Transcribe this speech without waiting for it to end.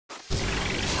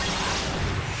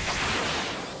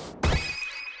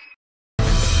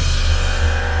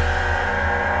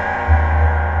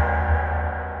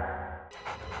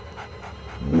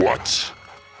What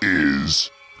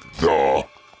is the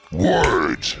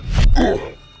word?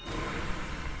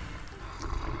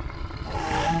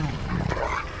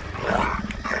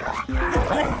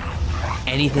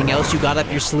 Anything else you got up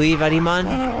your sleeve, Ahrimaan?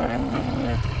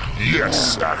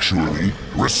 Yes, actually.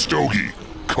 Rastogi,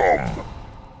 come.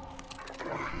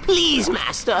 Please,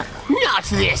 Master, not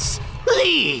this.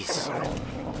 Please.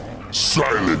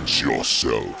 Silence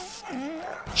yourself.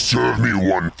 Serve me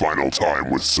one final time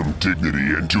with some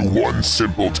dignity and do one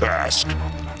simple task.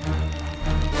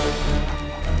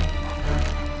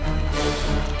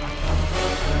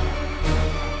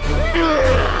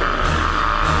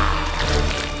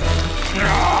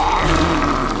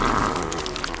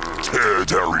 Tear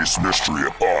Darius Mistry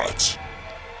apart.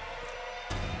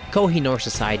 Kohinoor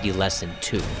Society Lesson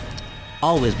 2.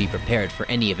 Always be prepared for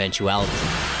any eventuality.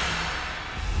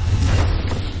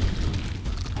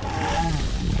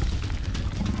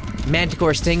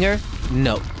 Manticore Stinger?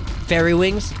 No. Fairy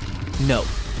Wings? No.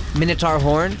 Minotaur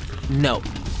Horn? No.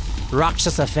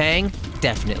 Rakshasa Fang?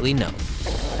 Definitely no.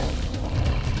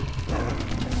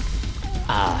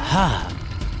 Aha!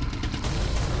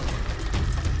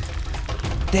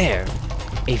 There.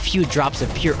 A few drops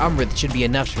of pure Umbrith should be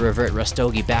enough to revert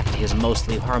Rastogi back to his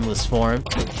mostly harmless form.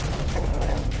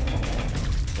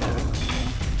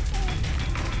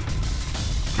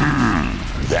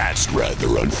 That's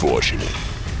rather unfortunate.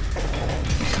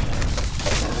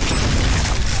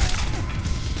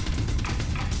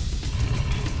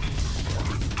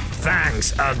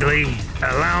 Thanks, Ugly.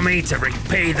 Allow me to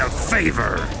repay the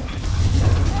favor.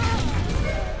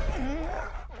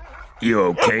 You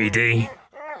okay, D?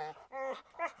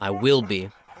 I will be,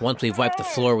 once we've wiped the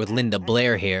floor with Linda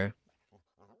Blair here.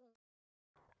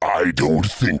 I don't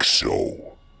think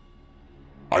so.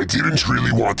 I didn't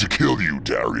really want to kill you,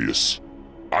 Darius.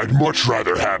 I'd much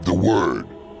rather have the word,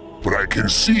 but I can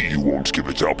see you won't give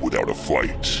it up without a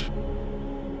fight.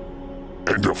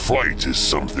 And a fight is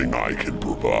something I can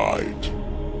provide.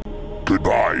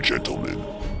 Goodbye, gentlemen.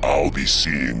 I'll be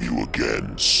seeing you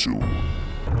again soon.